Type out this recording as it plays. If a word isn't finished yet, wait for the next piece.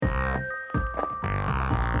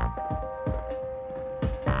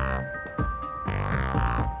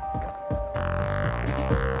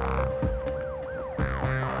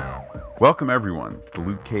Welcome, everyone, to the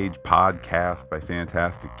Luke Cage podcast by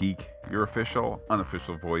Fantastic Geek, your official,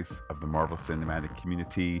 unofficial voice of the Marvel Cinematic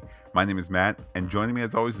community. My name is Matt, and joining me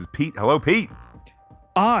as always is Pete. Hello, Pete.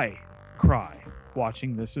 I cry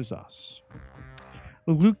watching This Is Us.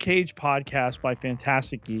 The Luke Cage podcast by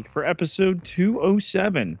Fantastic Geek for episode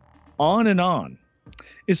 207, On and On,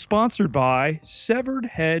 is sponsored by Severed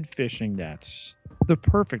Head Fishing Nets, the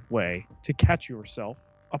perfect way to catch yourself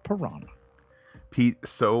a piranha. Pete,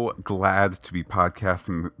 so glad to be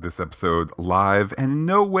podcasting this episode live and in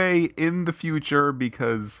no way in the future,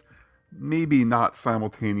 because maybe not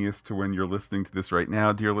simultaneous to when you're listening to this right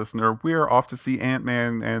now, dear listener. We're off to see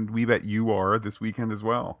Ant-Man, and we bet you are this weekend as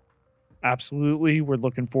well. Absolutely. We're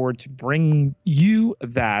looking forward to bringing you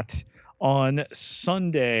that on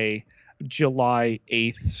Sunday, July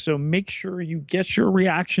 8th. So make sure you get your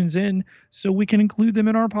reactions in so we can include them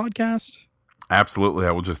in our podcast. Absolutely.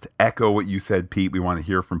 I will just echo what you said, Pete. We want to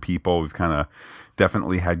hear from people. We've kind of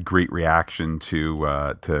definitely had great reaction to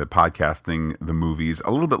podcasting the movies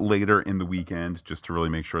a little bit later in the weekend, just to really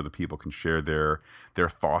make sure that people can share their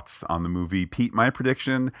thoughts on the movie. Pete, my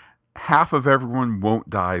prediction, half of everyone won't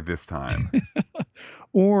die this time.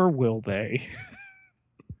 Or will they?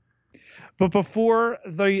 But before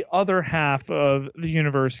the other half of the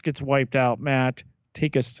universe gets wiped out, Matt,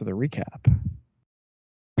 take us to the recap.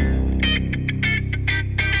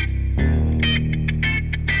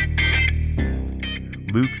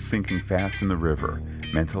 Luke's sinking fast in the river,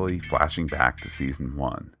 mentally flashing back to season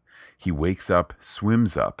 1. He wakes up,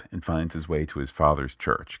 swims up, and finds his way to his father's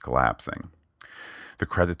church, collapsing. The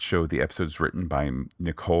credits show the episodes written by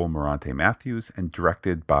Nicole Morante Matthews and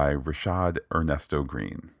directed by Rashad Ernesto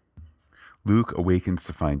Green. Luke awakens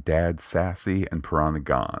to find Dad sassy and Piranha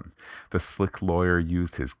gone. The slick lawyer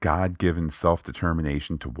used his God-given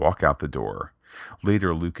self-determination to walk out the door.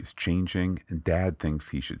 Later, Luke is changing, and Dad thinks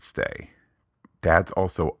he should stay. Dad's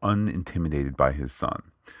also unintimidated by his son.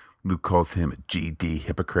 Luke calls him a GD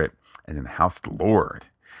hypocrite and in the house of the Lord.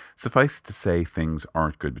 Suffice it to say, things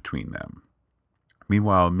aren't good between them.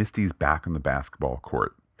 Meanwhile, Misty's back on the basketball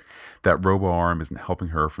court. That robo-arm isn't helping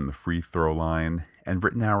her from the free throw line, and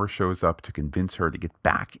Rittenhour shows up to convince her to get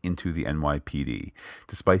back into the NYPD,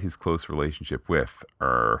 despite his close relationship with,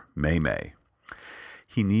 May.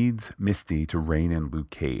 He needs Misty to rein in Luke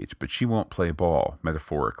Cage, but she won't play ball,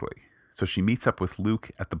 metaphorically. So she meets up with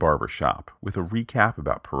Luke at the barber shop with a recap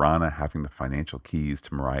about Piranha having the financial keys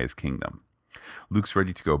to Mariah's kingdom. Luke's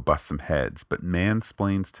ready to go bust some heads, but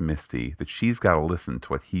mansplains to Misty that she's got to listen to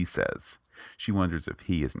what he says. She wonders if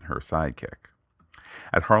he isn't her sidekick.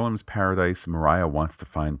 At Harlem's Paradise, Mariah wants to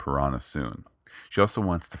find Piranha soon. She also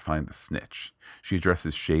wants to find the snitch. She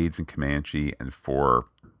addresses Shades and Comanche and 4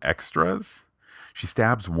 extras. She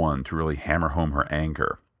stabs one to really hammer home her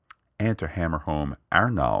anger, and to hammer home our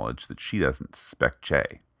knowledge that she doesn't suspect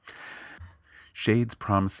Che. Shades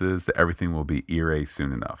promises that everything will be eerie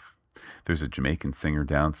soon enough. There's a Jamaican singer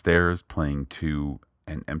downstairs playing to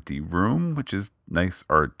an empty room, which is nice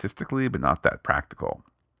artistically, but not that practical.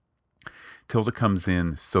 Tilda comes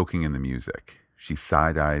in, soaking in the music. She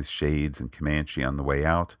side-eyes Shades and Comanche on the way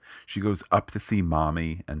out. She goes up to see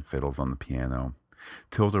Mommy and fiddles on the piano.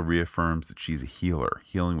 Tilda reaffirms that she's a healer,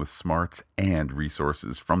 healing with smarts and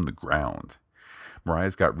resources from the ground.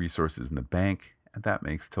 Mariah's got resources in the bank, and that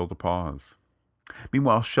makes Tilda pause.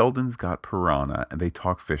 Meanwhile, Sheldon's got Piranha, and they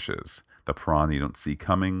talk fishes. The piranha you don't see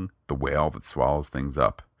coming, the whale that swallows things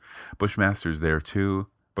up. Bushmaster's there too,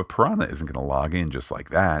 but Piranha isn't going to log in just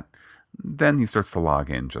like that. Then he starts to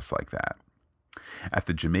log in just like that. At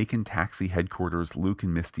the Jamaican taxi headquarters, Luke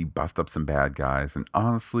and Misty bust up some bad guys, and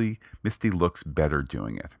honestly, Misty looks better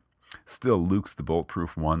doing it. Still, Luke's the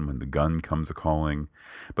bulletproof one when the gun comes a-calling,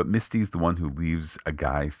 but Misty's the one who leaves a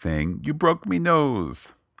guy saying, "You broke me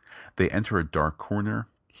nose." They enter a dark corner,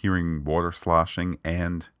 hearing water sloshing,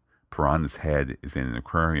 and Piranha's head is in an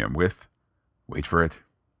aquarium with, wait for it,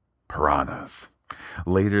 piranhas.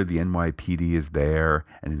 Later, the NYPD is there,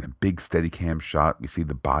 and in a big Steadicam shot, we see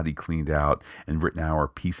the body cleaned out and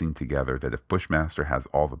Rittenhour piecing together that if Bushmaster has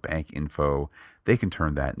all the bank info, they can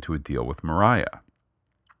turn that into a deal with Mariah.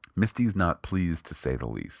 Misty's not pleased, to say the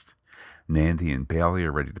least. Nandy and Bailey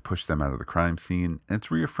are ready to push them out of the crime scene, and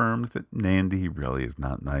it's reaffirmed that Nandy really is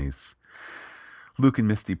not nice. Luke and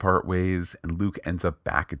Misty part ways, and Luke ends up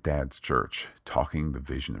back at Dad's church, talking the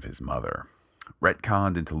vision of his mother.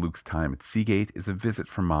 Retconned into Luke's time at Seagate is a visit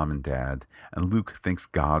from Mom and Dad, and Luke thinks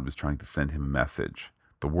God was trying to send him a message.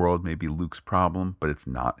 The world may be Luke's problem, but it's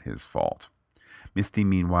not his fault. Misty,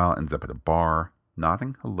 meanwhile, ends up at a bar,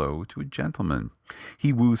 nodding hello to a gentleman.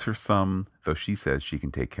 He woos her some, though she says she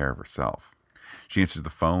can take care of herself. She answers the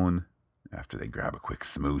phone after they grab a quick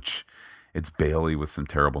smooch, It's Bailey with some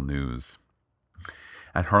terrible news.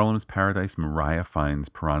 At Harlem's Paradise, Mariah finds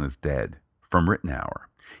Piranha's dead from Rittenhour.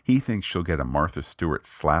 He thinks she'll get a Martha Stewart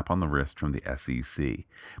slap on the wrist from the SEC.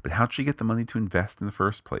 But how'd she get the money to invest in the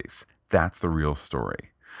first place? That's the real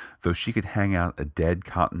story. Though she could hang out a dead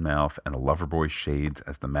Cottonmouth and a Loverboy Shades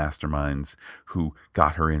as the masterminds who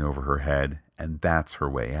got her in over her head, and that's her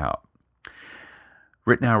way out.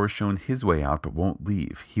 Rittenhour's shown his way out but won't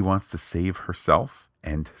leave. He wants to save herself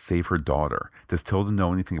and save her daughter. Does Tilda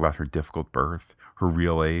know anything about her difficult birth, her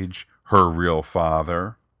real age, her real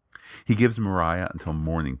father? He gives Mariah until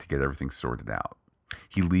morning to get everything sorted out.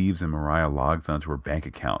 He leaves and Mariah logs onto her bank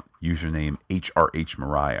account, username HRH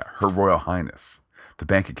Mariah, Her Royal Highness. The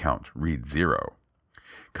bank account reads 0.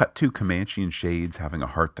 Cut to Comanche and Shades having a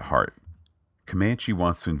heart-to-heart. Comanche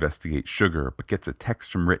wants to investigate Sugar, but gets a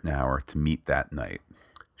text from Rittenhour to meet that night.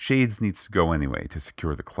 Shades needs to go anyway to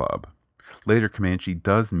secure the club. Later, Comanche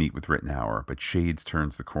does meet with Rittenhour, but Shades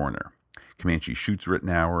turns the corner. Comanche shoots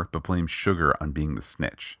Rittenhour, but blames Sugar on being the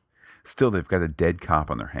snitch. Still, they've got a dead cop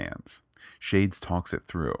on their hands. Shades talks it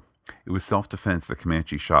through. It was self-defense that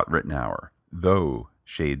Comanche shot Rittenhour, though,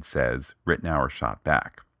 Shades says, Rittenhour shot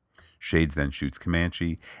back. Shades then shoots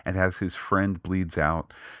Comanche, and as his friend bleeds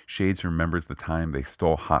out, Shades remembers the time they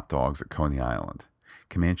stole hot dogs at Coney Island.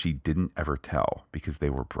 Comanche didn't ever tell, because they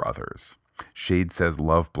were brothers. Shades says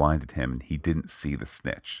love blinded him, and he didn't see the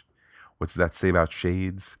snitch. What does that say about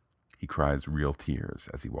Shades? He cries real tears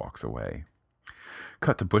as he walks away.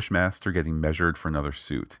 Cut to Bushmaster getting measured for another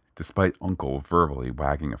suit, despite Uncle verbally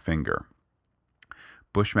wagging a finger.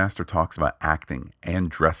 Bushmaster talks about acting and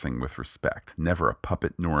dressing with respect, never a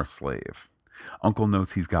puppet nor a slave. Uncle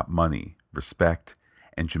knows he's got money, respect,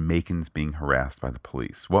 and Jamaicans being harassed by the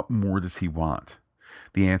police. What more does he want?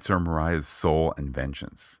 The answer, Mariah's soul and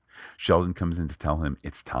vengeance. Sheldon comes in to tell him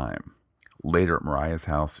it's time. Later at Mariah's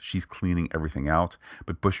house, she's cleaning everything out,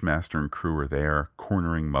 but Bushmaster and crew are there,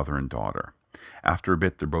 cornering mother and daughter. After a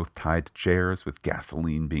bit, they're both tied to chairs with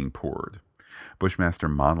gasoline being poured. Bushmaster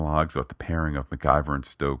monologues about the pairing of MacGyver and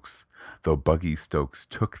Stokes, though Buggy Stokes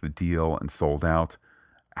took the deal and sold out.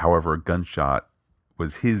 However, a gunshot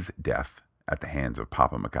was his death at the hands of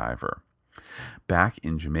Papa MacGyver. Back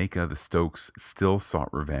in Jamaica, the Stokes still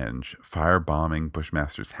sought revenge, firebombing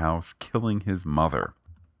Bushmaster's house, killing his mother.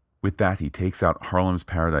 With that, he takes out Harlem's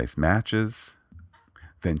Paradise matches,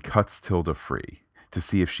 then cuts Tilda free to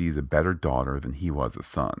see if she's a better daughter than he was a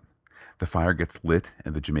son. The fire gets lit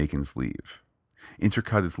and the Jamaicans leave.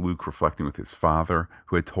 Intercut is Luke reflecting with his father,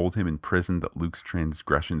 who had told him in prison that Luke's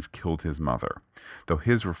transgressions killed his mother, though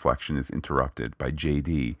his reflection is interrupted by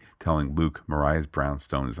J.D. telling Luke Mariah's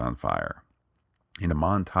brownstone is on fire. In a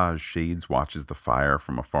montage, Shades watches the fire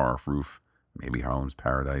from a far-off roof, maybe Harlem's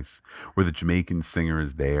Paradise, where the Jamaican singer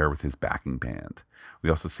is there with his backing band. We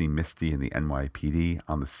also see Misty and the NYPD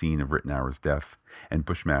on the scene of Rittenhour's death, and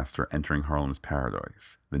Bushmaster entering Harlem's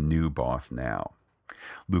Paradise, the new boss now.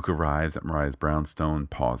 Luke arrives at Mariah's brownstone,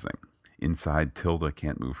 pausing. Inside, Tilda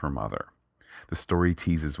can't move her mother. The story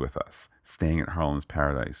teases with us, staying at Harlem's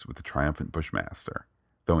Paradise with the triumphant Bushmaster.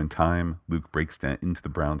 Though in time, Luke breaks down into the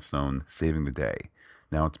brownstone, saving the day.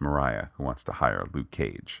 Now it's Mariah who wants to hire Luke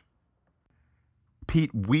Cage.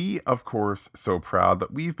 Pete, we, of course, so proud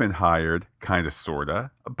that we've been hired, kind of,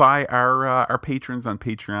 sorta, by our patrons on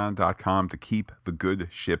patreon.com to keep the good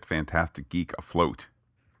ship Fantastic Geek afloat.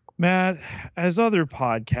 Matt, as other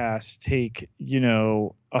podcasts take,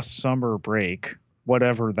 a summer break,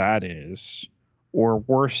 whatever that is, or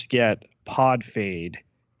worse yet, pod fade,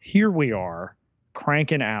 here we are,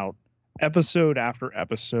 cranking out episode after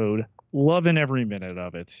episode, loving every minute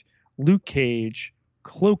of it. Luke Cage,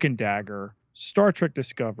 Cloak and Dagger, Star Trek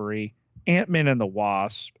Discovery, Ant-Man and the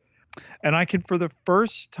Wasp. And I can for the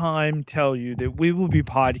first time tell you that we will be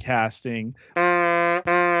podcasting.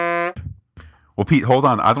 Well, Pete, hold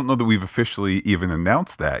on. I don't know that we've officially even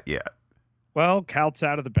announced that yet. Well, Cal's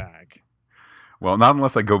out of the bag. Well, not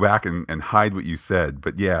unless I go back and hide what you said.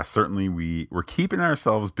 But yeah, certainly we're keeping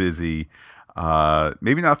ourselves busy.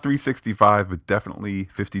 Maybe not 365, but definitely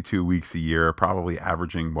 52 weeks a year, probably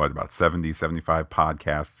averaging, about 70, 75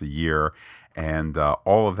 podcasts a year. And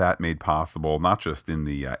all of that made possible, not just in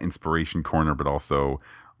the Inspiration Corner, but also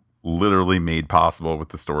literally made possible with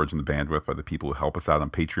the storage and the bandwidth by the people who help us out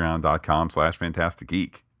on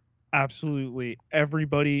patreon.com/fantasticgeek. Absolutely.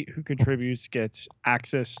 Everybody who contributes gets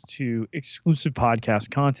access to exclusive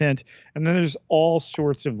podcast content. And then there's all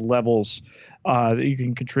sorts of levels that you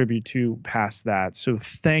can contribute to past that. So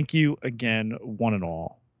thank you again, one and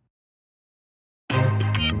all.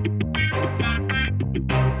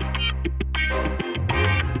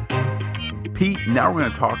 Pete, now we're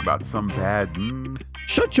going to talk about some bad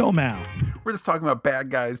Shut your mouth. We're just talking about bad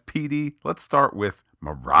guys, Petey. Let's start with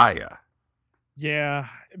Mariah. Yeah,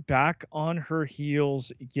 back on her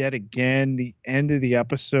heels yet again. The end of the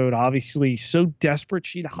episode, obviously so desperate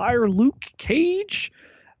she'd hire Luke Cage.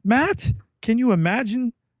 Matt, can you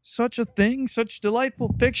imagine such a thing, such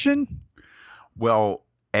delightful fiction? Well,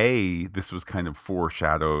 this was kind of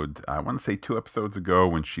foreshadowed, I want to say 2 episodes ago,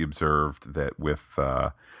 when she observed that with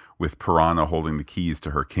Piranha holding the keys to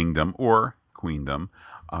her kingdom or queendom,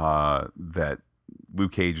 that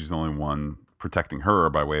Luke Cage is the only one protecting her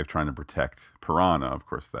by way of trying to protect Piranha. Of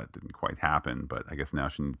course, that didn't quite happen, but I guess now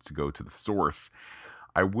she needs to go to the source.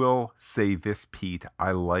 I will say this, Pete.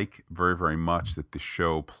 I like very, very much that the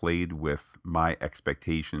show played with my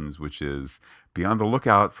expectations, which is be on the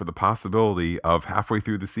lookout for the possibility of halfway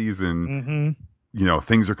through the season,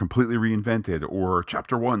 things are completely reinvented, or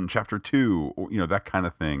chapter 1, chapter 2, or, that kind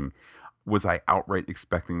of thing. Was I outright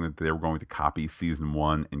expecting that they were going to copy season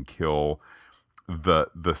 1 and kill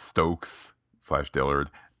the Stokes /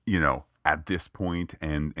 Dillard, at this point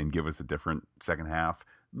and give us a different second half?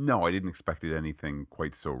 No, I didn't expect anything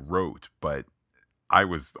quite so rote, but I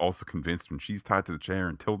was also convinced when she's tied to the chair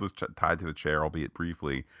and Tilda's tied to the chair, albeit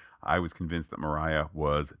briefly, I was convinced that Mariah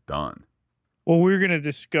was done. Well, we're going to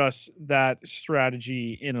discuss that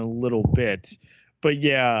strategy in a little bit. But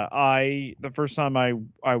yeah, the first time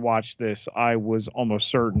I watched this, I was almost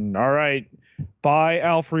certain, all right, by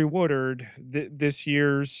Alfre Woodard, this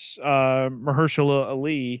year's Mahershala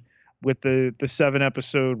Ali with the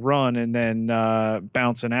 7-episode run and then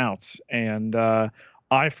bouncing out. And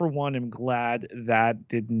I, for one, am glad that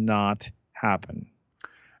did not happen.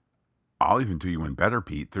 I'll even do you one better,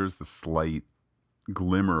 Pete. There's the slight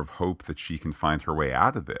glimmer of hope that she can find her way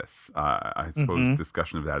out of this. I suppose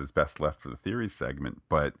discussion of that is best left for the theory segment,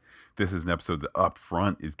 but this is an episode that up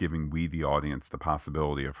front is giving we, the audience, the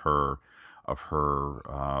possibility of her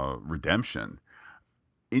redemption.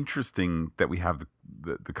 Interesting that we have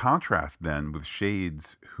the contrast then with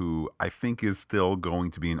Shades, who I think is still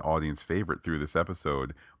going to be an audience favorite through this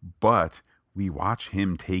episode, but we watch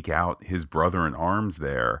him take out his brother in arms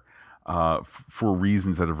there for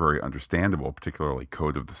reasons that are very understandable, particularly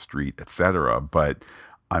code of the street, etc. But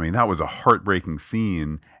I mean, that was a heartbreaking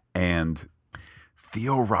scene, and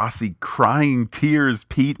Theo Rossi crying tears,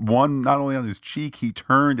 Pete, one not only on his cheek, he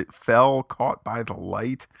turned, it fell, caught by the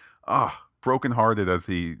light. Brokenhearted as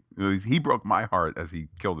he broke my heart as he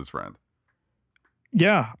killed his friend.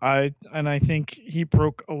 Yeah, I think he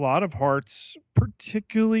broke a lot of hearts,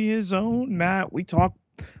 particularly his own. Matt, we talked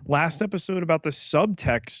last episode about the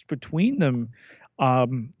subtext between them,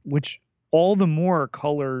 which all the more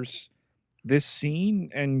colors this scene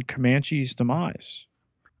and Comanche's demise.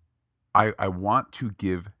 I want to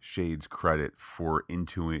give Shades credit for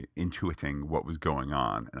intuiting what was going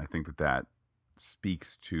on, and I think that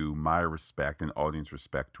speaks to my respect and audience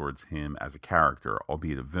respect towards him as a character,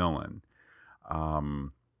 albeit a villain.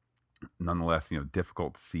 Nonetheless,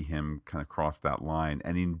 difficult to see him kind of cross that line.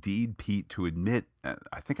 And indeed, Pete, to admit,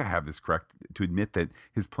 I think I have this correct, to admit that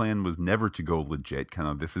his plan was never to go legit, kind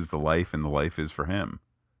of this is the life and the life is for him.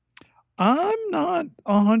 I'm not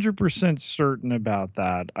 100% certain about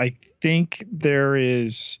that. I think there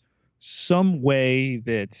is some way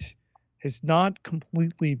that has not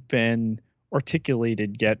completely been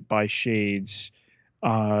articulated yet by Shades.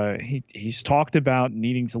 He's talked about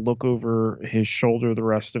needing to look over his shoulder the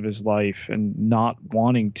rest of his life and not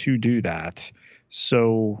wanting to do that.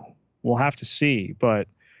 So we'll have to see. But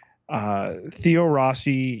Theo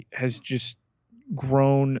Rossi has just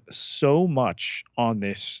grown so much on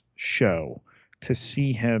this show. To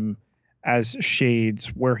see him as Shades,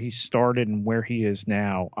 where he started and where he is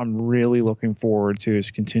now, I'm really looking forward to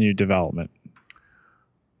his continued development.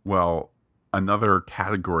 Well, another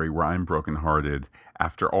category where I'm brokenhearted,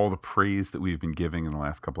 after all the praise that we've been giving in the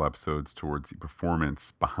last couple episodes towards the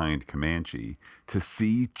performance behind Comanche, to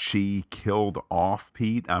see Chi killed off,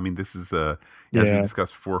 Pete. I mean, this is as we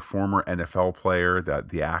discussed before, former NFL player, that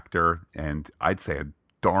the actor, and I'd say a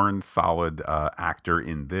darn solid actor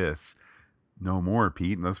in this. No more,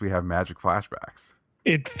 Pete, unless we have magic flashbacks.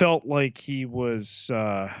 It felt like he was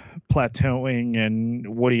plateauing,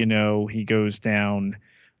 and what do you know? He goes down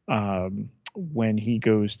when he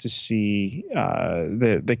goes to see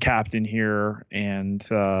the captain here, and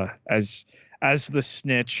as the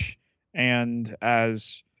snitch, and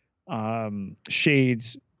as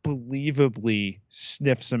Shades believably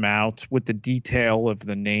sniffs him out with the detail of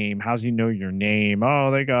the name. How's he know your name?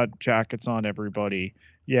 Oh, they got jackets on everybody.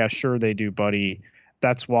 Yeah, sure they do, buddy.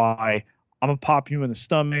 That's why I'm gonna pop you in the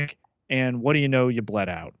stomach, and what do you know? You bled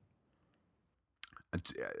out.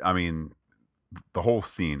 I mean, the whole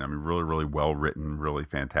scene, I mean, really, really well written, really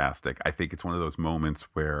fantastic. I think it's one of those moments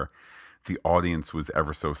where the audience was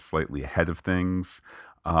ever so slightly ahead of things,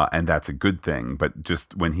 and that's a good thing. But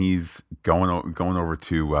just when he's going over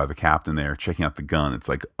to the captain there, checking out the gun, it's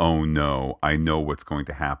like, oh no, I know what's going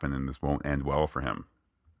to happen, and this won't end well for him.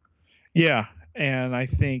 Yeah, and I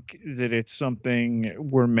think that it's something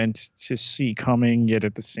we're meant to see coming, yet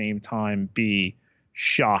at the same time be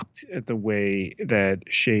shocked at the way that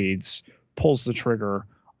Shades pulls the trigger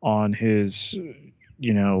on his,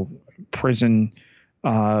 you know, prison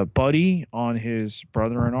buddy, on his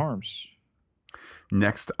brother in arms.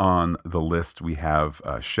 Next on the list, we have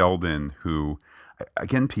Sheldon, who,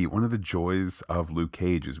 again, Pete, one of the joys of Luke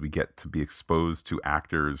Cage is we get to be exposed to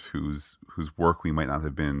actors whose work we might not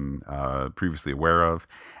have been previously aware of.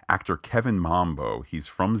 Actor Kevin Mambo, he's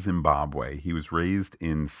from Zimbabwe. He was raised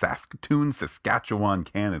in Saskatoon, Saskatchewan,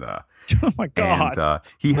 Canada. Oh my God. And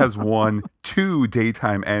he has won 2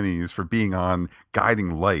 daytime Emmys for being on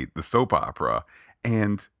Guiding Light, the soap opera,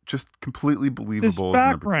 and just completely believable. This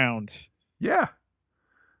background. Yeah.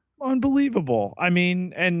 Unbelievable. I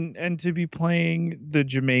mean, and to be playing the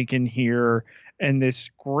Jamaican here, and this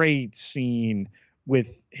great scene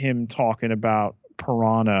with him talking about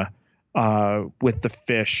piranha with the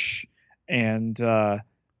fish, and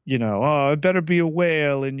you know, oh, it better be a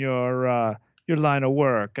whale in your line of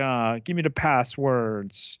work. Give me the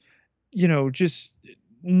passwords. You know, just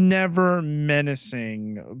never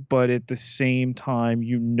menacing, but at the same time,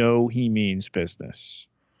 you know, he means business.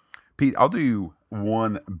 Pete, I'll do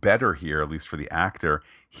one better here, at least for the actor.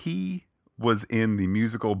 He was in the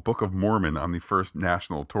musical Book of Mormon on the first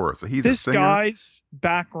national tour. So he's this a singer. Guy's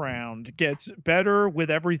background gets better with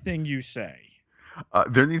everything you say.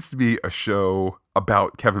 There needs to be a show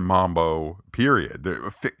about Kevin Mambo, period.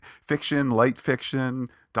 Fiction, light fiction,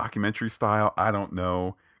 documentary style, I don't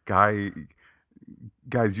know.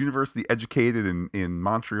 Guy's university educated in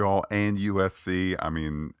Montreal and USC. I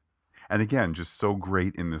mean, and again, just so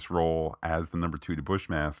great in this role as the number 2 to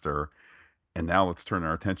Bushmaster. And now let's turn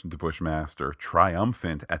our attention to Bushmaster,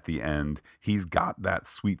 triumphant at the end. He's got that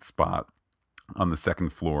sweet spot on the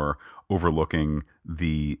second floor overlooking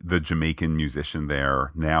the Jamaican musician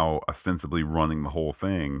there, now ostensibly running the whole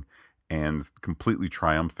thing, and completely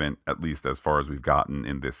triumphant, at least as far as we've gotten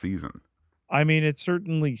in this season. I mean, it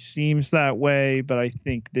certainly seems that way, but I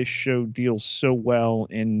think this show deals so well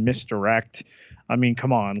in misdirect. I mean,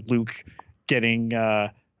 come on, Luke getting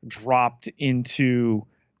dropped into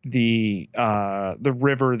the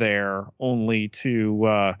river there, only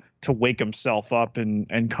to wake himself up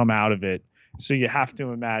and come out of it. So you have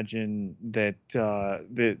to imagine that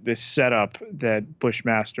the setup that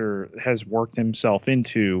Bushmaster has worked himself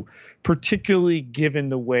into, particularly given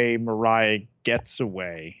the way Mariah gets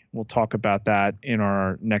away. We'll talk about that in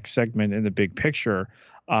our next segment in the big picture.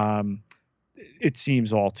 It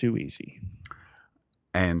seems all too easy.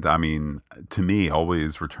 And I mean, to me,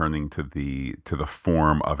 always returning to the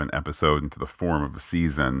form of an episode and to the form of a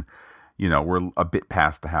season. You know, we're a bit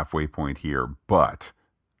past the halfway point here, but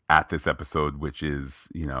at this episode, which is,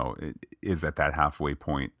 you know, it is at that halfway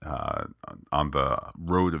point on the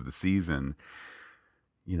road of the season,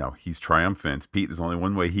 you know, he's triumphant. Pete, there's only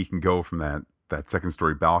one way he can go from that second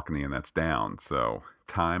story balcony, and that's down. So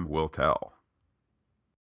time will tell.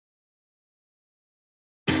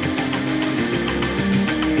 The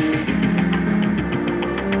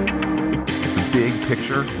big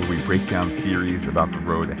picture, where we break down theories about the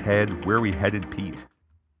road ahead. Where are we headed, Pete?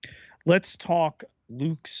 Let's talk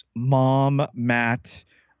Luke's mom, Matt.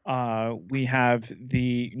 We have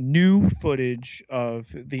the new footage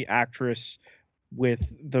of the actress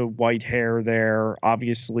with the white hair there,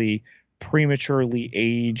 obviously prematurely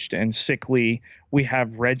aged and sickly. We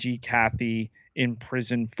have Reggie Cathy in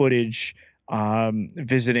prison footage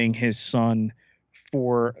visiting his son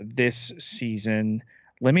for this season.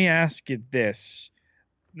 Let me ask you this.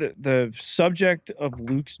 The subject of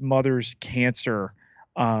Luke's mother's cancer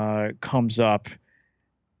comes up.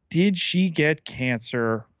 Did she get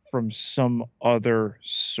cancer from some other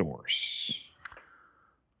source?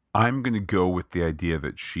 I'm going to go with the idea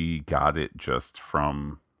that she got it just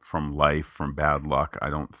from life, from bad luck. I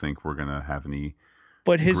don't think we're going to have any.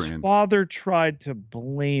 But his father tried to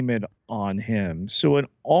blame it on him. So it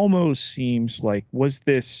almost seems like, was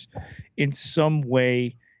this in some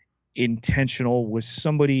way intentional? Was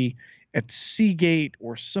somebody at Seagate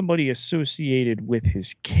or somebody associated with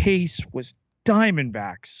his case? Was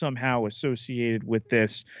Diamondback somehow associated with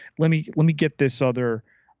this? Let me get this other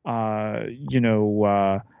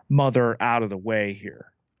mother out of the way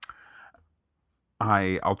here.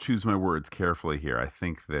 I'll choose my words carefully here. I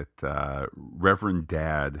think that Reverend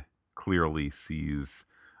Dad clearly sees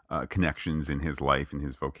connections in his life, in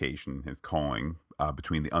his vocation, his calling,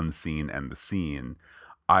 between the unseen and the seen.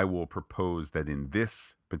 I will propose that in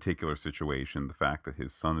this particular situation, the fact that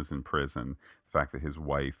his son is in prison, the fact that his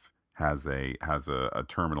wife has a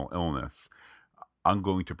terminal illness, I'm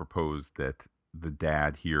going to propose that the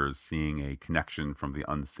dad here is seeing a connection from the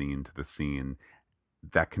unseen to the seen.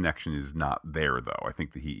 That connection is not there, though. I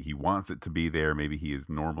think that he wants it to be there. Maybe he is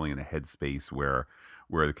normally in a headspace where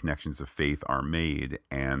the connections of faith are made.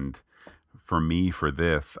 And for me, for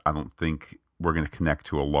this, I don't think we're going to connect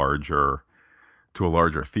to a larger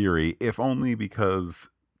theory, if only because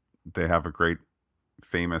they have a great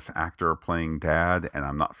famous actor playing dad, and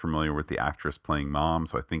I'm not familiar with the actress playing mom.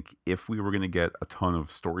 So I think if we were going to get a ton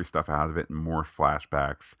of story stuff out of it and more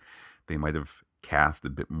flashbacks, they might have cast a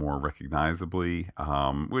bit more recognizably,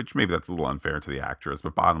 which maybe that's a little unfair to the actress.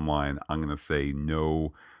 But bottom line, I'm going to say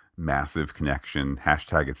no massive connection.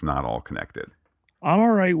 Hashtag it's not all connected. I'm all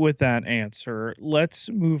right with that answer. Let's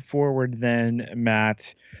move forward then,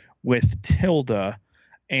 Matt, with Tilda.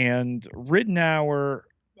 And Rittenauer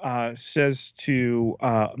says to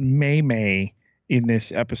May May in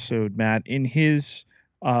this episode, Matt, in his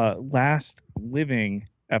last living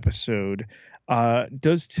episode,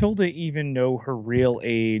 does Tilda even know her real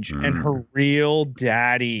age and her real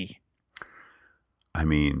daddy? I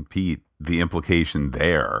mean, Pete, the implication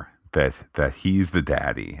there that he's the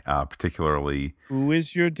daddy, particularly. Who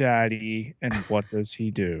is your daddy and what does he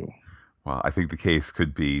do? Well, I think the case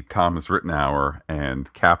could be Thomas Rittenauer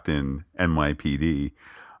and Captain NYPD,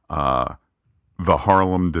 the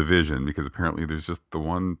Harlem Division, because apparently there's just the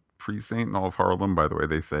one precinct in all of Harlem. By the way,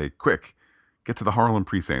 they say, quick, get to the Harlem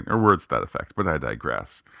precinct, or words to that effect, but I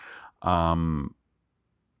digress. I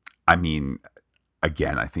mean,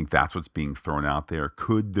 again, I think that's what's being thrown out there.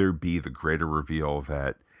 Could there be the greater reveal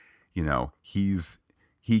that, he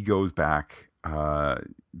goes back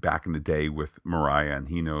in the day with Mariah, and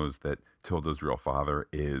he knows that Tilda's real father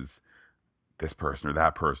is this person or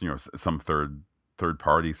that person, some third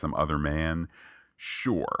party, some other man?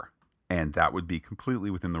 Sure. And that would be completely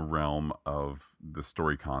within the realm of the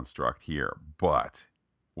story construct here. But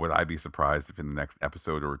would I be surprised if in the next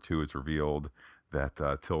episode or two it's revealed that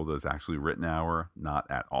Tilda is actually Rittenauer? Not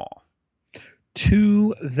at all.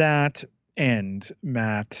 To that end,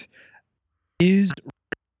 Matt, was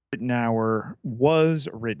Rittenauer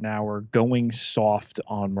going soft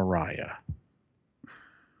on Mariah?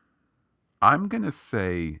 I'm going to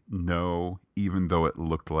say no, even though it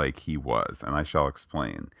looked like he was, and I shall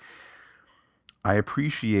explain. I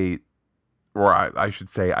appreciate, or I should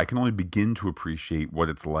say, I can only begin to appreciate what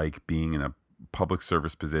it's like being in a public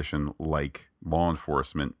service position like law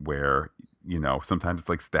enforcement, where, sometimes it's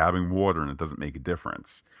like stabbing water and it doesn't make a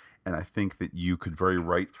difference. And I think that you could very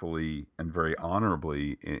rightfully and very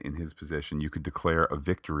honorably, in his position, you could declare a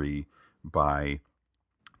victory by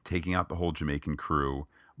taking out the whole Jamaican crew,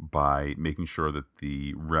 by making sure that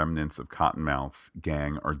the remnants of Cottonmouth's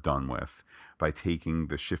gang are done with, by taking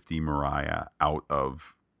the shifty Mariah out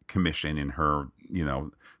of commission in her,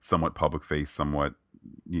 somewhat public face, somewhat,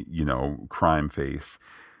 crime face,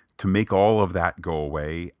 to make all of that go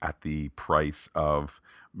away at the price of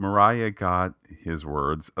Mariah got, his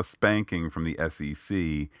words, a spanking from the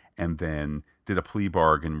SEC, and then did a plea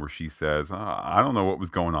bargain where she says, I don't know what was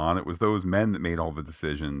going on. It was those men that made all the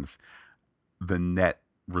decisions. The net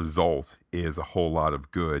result is a whole lot of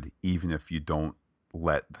good, even if you don't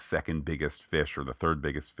let the second biggest fish or the third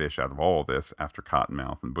biggest fish out of all of this after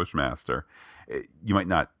Cottonmouth and Bushmaster. You might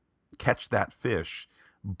not catch that fish,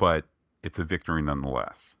 but it's a victory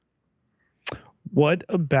nonetheless. What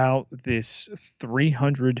about this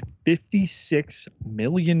 $356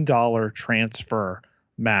 million transfer,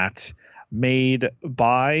 Matt, made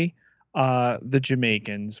by the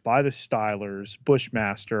Jamaicans, by the Stylers,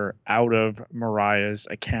 Bushmaster, out of Mariah's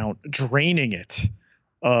account, draining it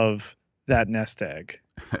of that nest egg?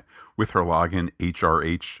 With her login,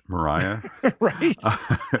 HRH Mariah. Right.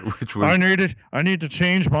 Which was... I need to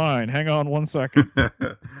change mine. Hang on one second.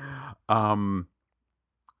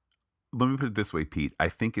 Let me put it this way, Pete. I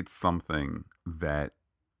think it's something that,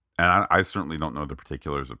 and I certainly don't know the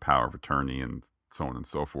particulars of power of attorney and so on and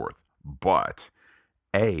so forth, but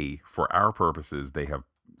for our purposes, they have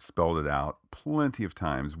spelled it out plenty of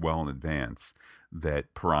times well in advance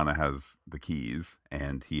that Piranha has the keys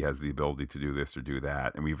and he has the ability to do this or do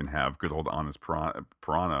that. And we even have good old honest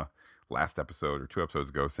Piranha last episode or 2 episodes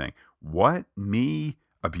ago saying, what, me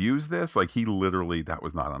abuse this? Like, he literally, that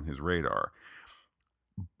was not on his radar.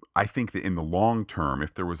 I think that in the long term,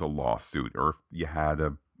 if there was a lawsuit or if you had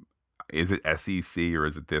is it SEC or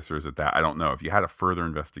is it this or is it that? I don't know. If you had a further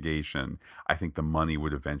investigation, I think the money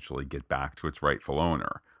would eventually get back to its rightful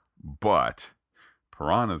owner. But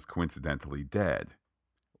Piranha's coincidentally dead.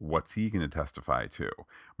 What's he going to testify to?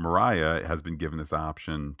 Mariah has been given this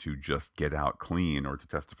option to just get out clean or to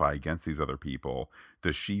testify against these other people.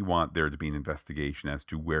 Does she want there to be an investigation as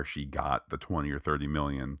to where she got the 20 or 30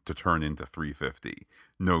 million to turn into 350?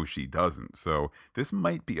 No, she doesn't. So this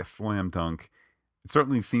might be a slam dunk. It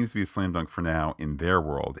certainly seems to be a slam dunk for now in their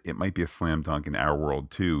world. It might be a slam dunk in our world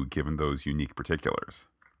too, given those unique particulars.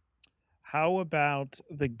 How about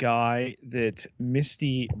the guy that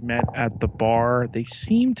Misty met at the bar? They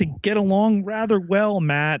seem to get along rather well,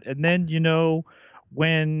 Matt. And then,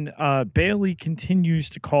 when Bailey continues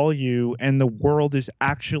to call you and the world is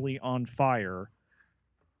actually on fire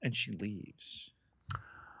and she leaves.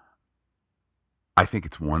 I think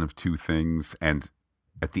it's one of two things. And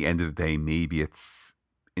at the end of the day, maybe it's,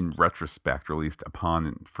 in retrospect, or at least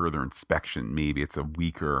upon further inspection, maybe it's a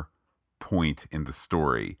weaker point in the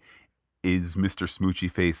story. Is Mr.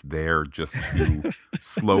 Smoochy Face there just to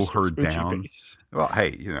slow her down? Face. Well,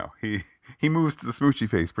 hey, he moves to the Smoochy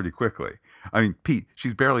Face pretty quickly. I mean, Pete,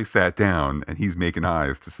 she's barely sat down, and he's making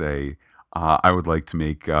eyes to say, I would like to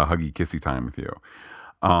make huggy kissy time with you.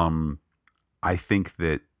 I think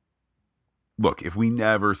that, look, if we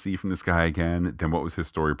never see from this guy again, then what was his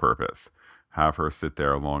story purpose? Have her sit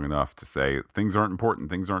there long enough to say, things aren't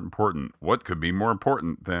important, things aren't important. What could be more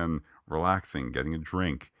important than relaxing, getting a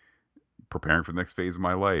drink, preparing for the next phase of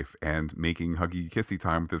my life, and making huggy kissy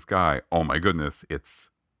time with this guy? Oh my goodness, it's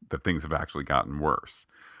that things have actually gotten worse.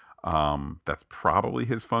 That's probably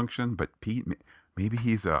his function. But Pete, maybe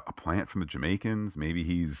he's a plant from the Jamaicans. Maybe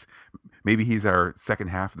he's our second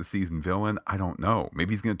half of the season villain. I don't know.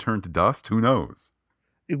 Maybe he's going to turn to dust. Who knows?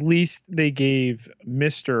 At least they gave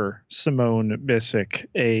Mr. Simone Bissick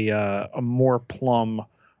a more plum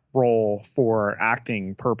role for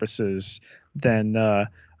acting purposes than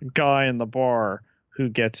guy in the bar who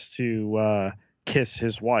gets to kiss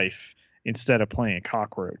his wife instead of playing a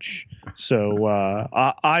cockroach. So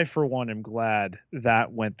I for one am glad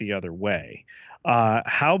that went the other way.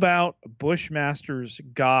 How about Bushmaster's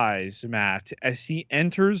guys, Matt, as he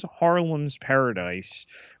enters Harlem's Paradise,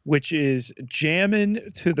 which is jamming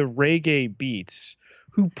to the reggae beats,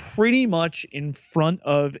 who pretty much in front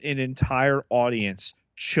of an entire audience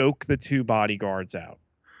choke the two bodyguards out,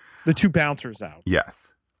 the two bouncers out.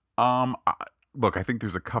 Yes. Look, I think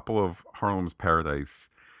there's a couple of Harlem's Paradise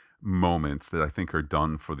moments that I think are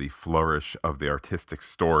done for the flourish of the artistic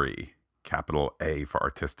story, capital A for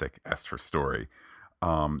artistic, S for story,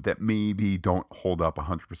 that maybe don't hold up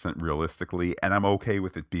 100% realistically. And I'm okay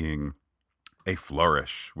with it being a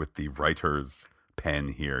flourish with the writer's pen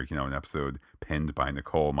here, an episode penned by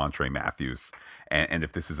Nicole Montre Matthews. And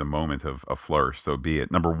if this is a moment of a flourish, so be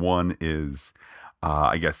it. Number one is,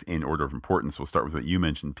 I guess in order of importance, we'll start with what you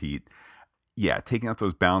mentioned, Pete. Yeah, taking out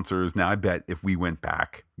those bouncers. Now, I bet if we went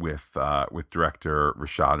back with director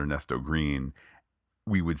Rashad Ernesto Green,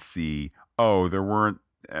 we would see,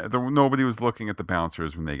 nobody was looking at the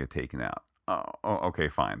bouncers when they get taken out. Oh, okay,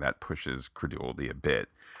 fine. That pushes credulity a bit.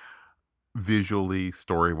 Visually,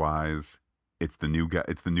 story-wise, it's the new guy,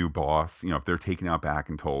 it's the new boss. If they're taken out back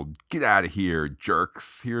and told, "Get out of here,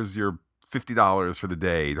 jerks. Here's your $50 for the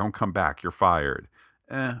day. Don't come back. You're fired."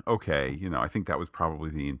 Okay. I think that was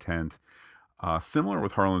probably the intent. Similar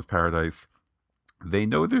with Harlem's Paradise, they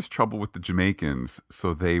know there's trouble with the Jamaicans,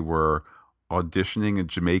 so they were auditioning a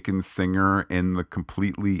Jamaican singer in the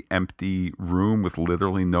completely empty room with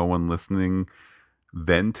literally no one listening.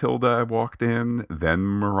 Then Tilda walked in. Then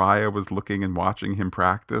Mariah was looking and watching him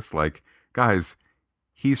practice. Like, guys,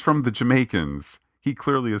 he's from the Jamaicans. He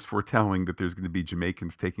clearly is foretelling that there's going to be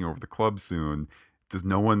Jamaicans taking over the club soon. Does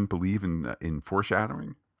no one believe in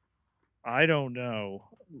foreshadowing? I don't know.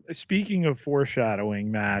 Speaking of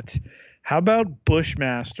foreshadowing, Matt, how about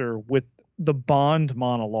Bushmaster with the Bond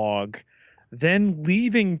monologue, then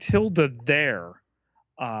leaving Tilda there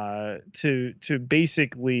to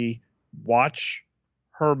basically watch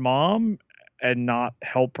her mom and not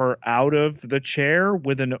help her out of the chair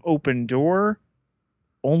with an open door,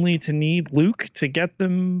 only to need Luke to get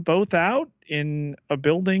them both out in a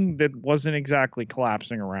building that wasn't exactly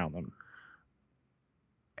collapsing around them.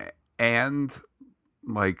 And,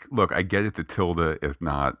 look, I get it that Tilda is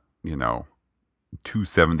not,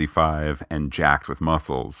 275 and jacked with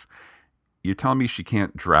muscles. You're telling me she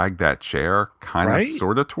can't drag that chair kind of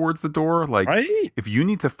sort of towards the door? If you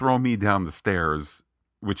need to throw me down the stairs,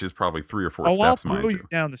 which is probably 3 or 4 steps, I'll throw you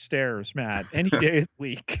down the stairs, Matt, any day of the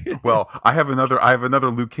week. Well, I have another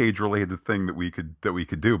Luke Cage related thing that we could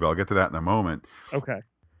do, but I'll get to that in a moment. Okay.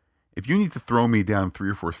 if you need to throw me down 3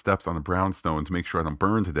 or 4 steps on a brownstone to make sure I don't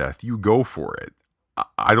burn to death, you go for it.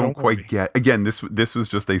 I don't quite get. Again, this was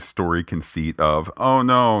just a story conceit of, oh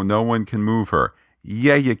no one can move her.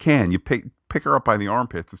 Yeah, you can. You pick her up by the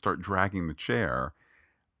armpits and start dragging the chair.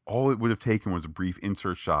 All it would have taken was a brief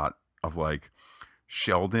insert shot of like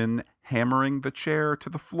Sheldon hammering the chair to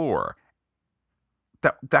the floor.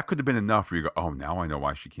 That could have been enough where you go, oh, now I know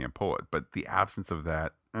why she can't pull it. But the absence of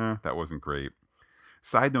that, that wasn't great.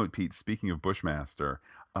 Side note, Pete, speaking of Bushmaster,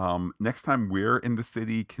 next time we're in the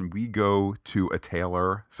city, can we go to a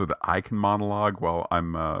tailor so that I can monologue while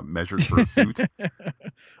I'm measured for a suit?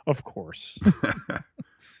 Of course.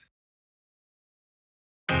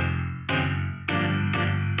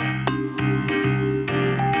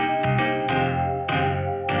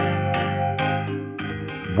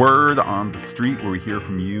 Word on the street where we hear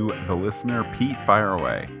from you, the listener. Pete, fire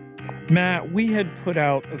away. Matt, we had put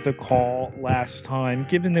out the call last time,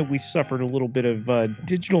 given that we suffered a little bit of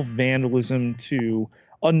digital vandalism to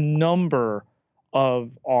a number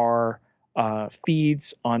of our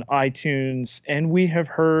feeds on iTunes, and we have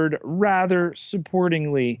heard rather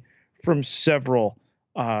supportingly from several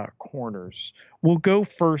corners. We'll go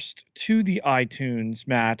first to the iTunes,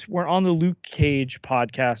 Matt. We're on the Luke Cage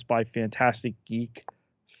podcast by Fantastic Geek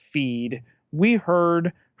feed. We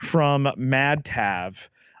heard from Mad Tav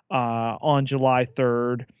on July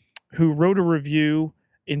 3rd, who wrote a review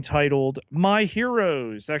entitled "My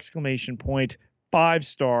Heroes!" 5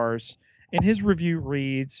 stars. And his review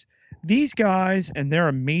reads, "These guys and their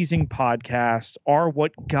amazing podcast are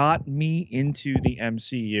what got me into the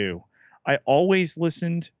MCU. I always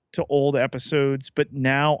listened to old episodes, but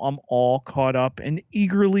now I'm all caught up and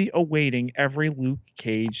eagerly awaiting every Luke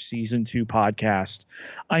Cage Season 2 podcast.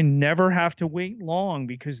 I never have to wait long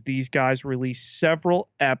because these guys release several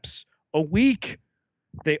eps a week.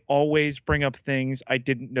 They always bring up things I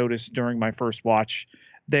didn't notice during my first watch.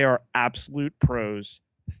 They are absolute pros.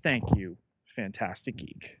 Thank you, Fantastic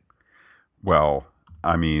Geek." Well,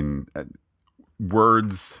 I mean,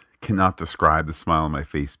 words cannot describe the smile on my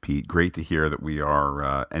face, Pete. Great to hear that we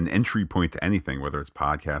are an entry point to anything, whether it's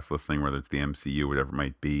podcast listening, whether it's the MCU, whatever it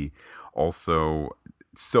might be. Also,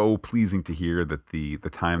 so pleasing to hear that the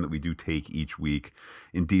time that we do take each week,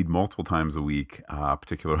 indeed multiple times a week,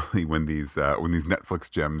 particularly when these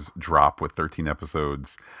Netflix gems drop with 13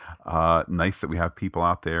 episodes, nice that we have people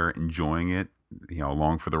out there enjoying it,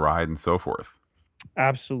 along for the ride and so forth.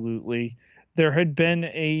 Absolutely. There had been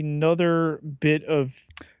another bit of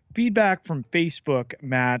feedback from Facebook,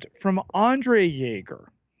 Matt, from Andre Yeager.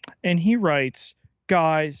 And he writes,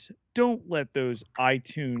 "Guys, don't let those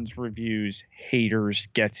iTunes reviews haters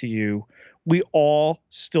get to you. We all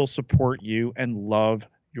still support you and love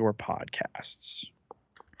your podcasts."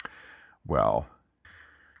 Well,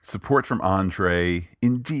 support from Andre,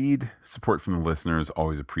 indeed, support from the listeners,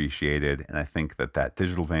 always appreciated. And I think that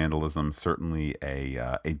digital vandalism, certainly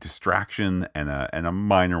a distraction and a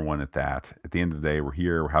minor one at that. At the end of the day, we're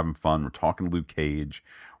here, we're having fun, we're talking Luke Cage,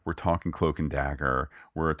 we're talking Cloak and Dagger,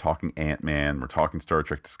 we're talking Ant-Man, we're talking Star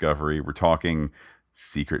Trek Discovery, we're talking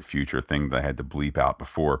secret future thing that I had to bleep out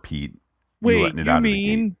before, Pete. Wait, you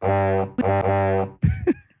mean?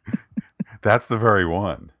 That's the very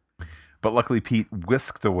one. But luckily, Pete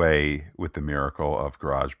whisked away with the miracle of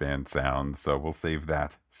GarageBand sound, so we'll save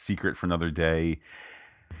that secret for another day.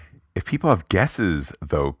 If people have guesses,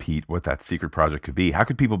 though, Pete, what that secret project could be, how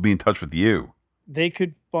could people be in touch with you? They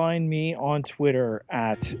could find me on Twitter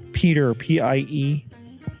at Peter, Pieterjklaar,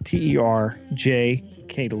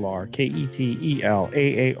 Ketelaar,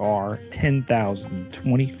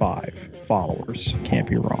 10,025 followers. Can't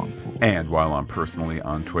be wrong. And while I'm personally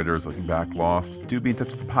on Twitter as Looking Back Lost, do be in touch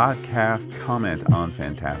with the podcast. Comment on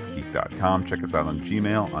FantasticGeek.com. Check us out on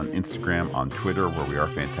Gmail, on Instagram, on Twitter, where we are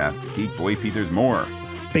Fantastic Geek. Boy, Pete, there's more.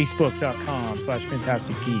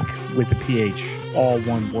 Facebook.com/Fantastic Geek with the PH, all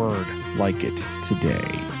one word, like it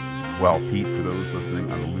today. Well, Pete, for those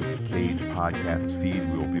listening on the Luke Cage podcast feed,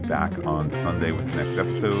 we will be back on Sunday with the next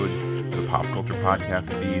episode. The Pop Culture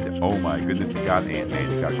podcast feed. Oh my goodness, you got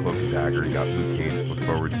Ant-Man, you got Cloak and Dagger, you got Luke Cage to look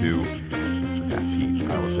forward to. With that, Pete,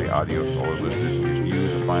 I will say adios to all our listeners and give you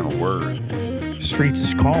the final word. Streets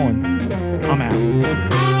is calling. I'm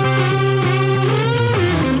out.